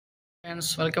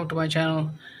Friends, welcome to my channel.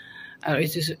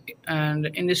 And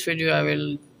in this video I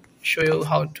will show you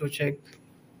how to check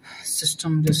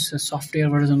system this software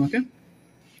version. Okay,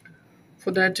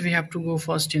 for that we have to go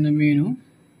first in the menu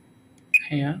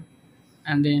here,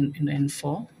 and then in the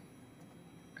info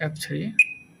F3,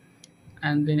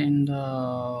 and then in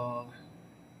the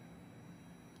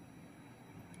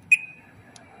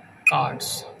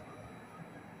cards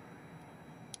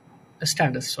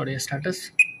status,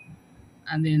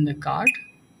 and then in the card,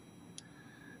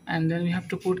 and then we have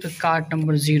to put the card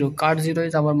number 0. Card 0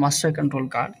 is our master control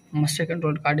card. Master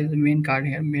control card is the main card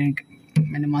here, main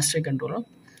master controller,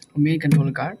 main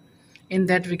control card. In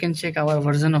that we can check our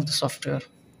version of the software.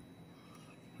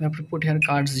 We have to put here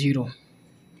card 0.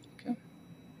 Okay,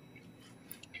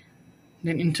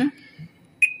 then enter.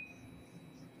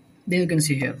 Then you can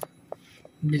see here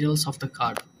details of the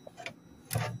card.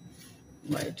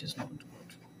 Why it is not good.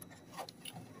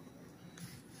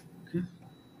 Okay,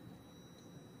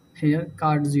 here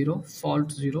card 0,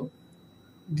 fault 0,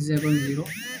 disable 0,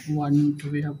 warning to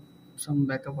we have some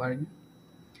backup warning.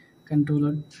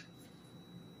 Controller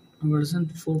version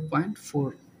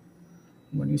 4.4.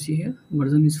 when you see here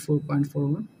version is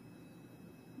 4.41.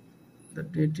 the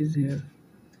date is here,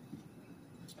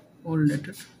 all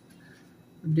dated.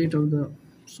 Date of the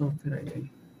software ID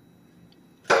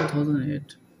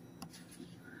 2008.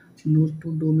 Node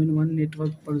to domain 1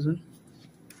 network version.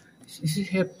 This is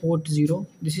here port 0.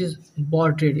 This is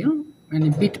baud rate, and a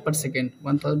bit per second,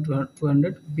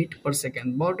 1200 bit per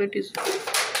second. Baud rate is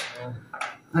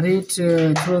rate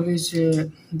through which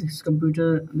this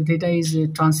computer the data is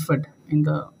transferred in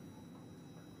the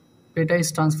data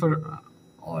is transferred,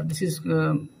 or this is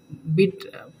bit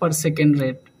per second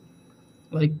rate.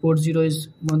 Like port 0 is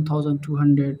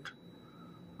 1200,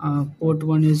 port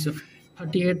 1 is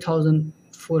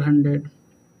 38,400,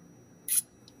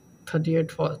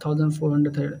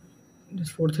 38,400,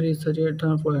 this port 3 is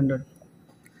 38,400.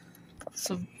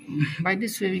 So by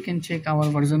this way we can check our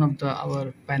version of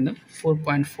our panel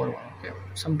 4.41. okay,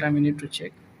 sometime we need to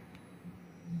check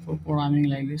for programming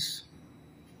like this.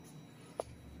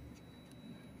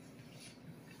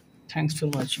 Thanks for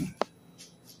watching.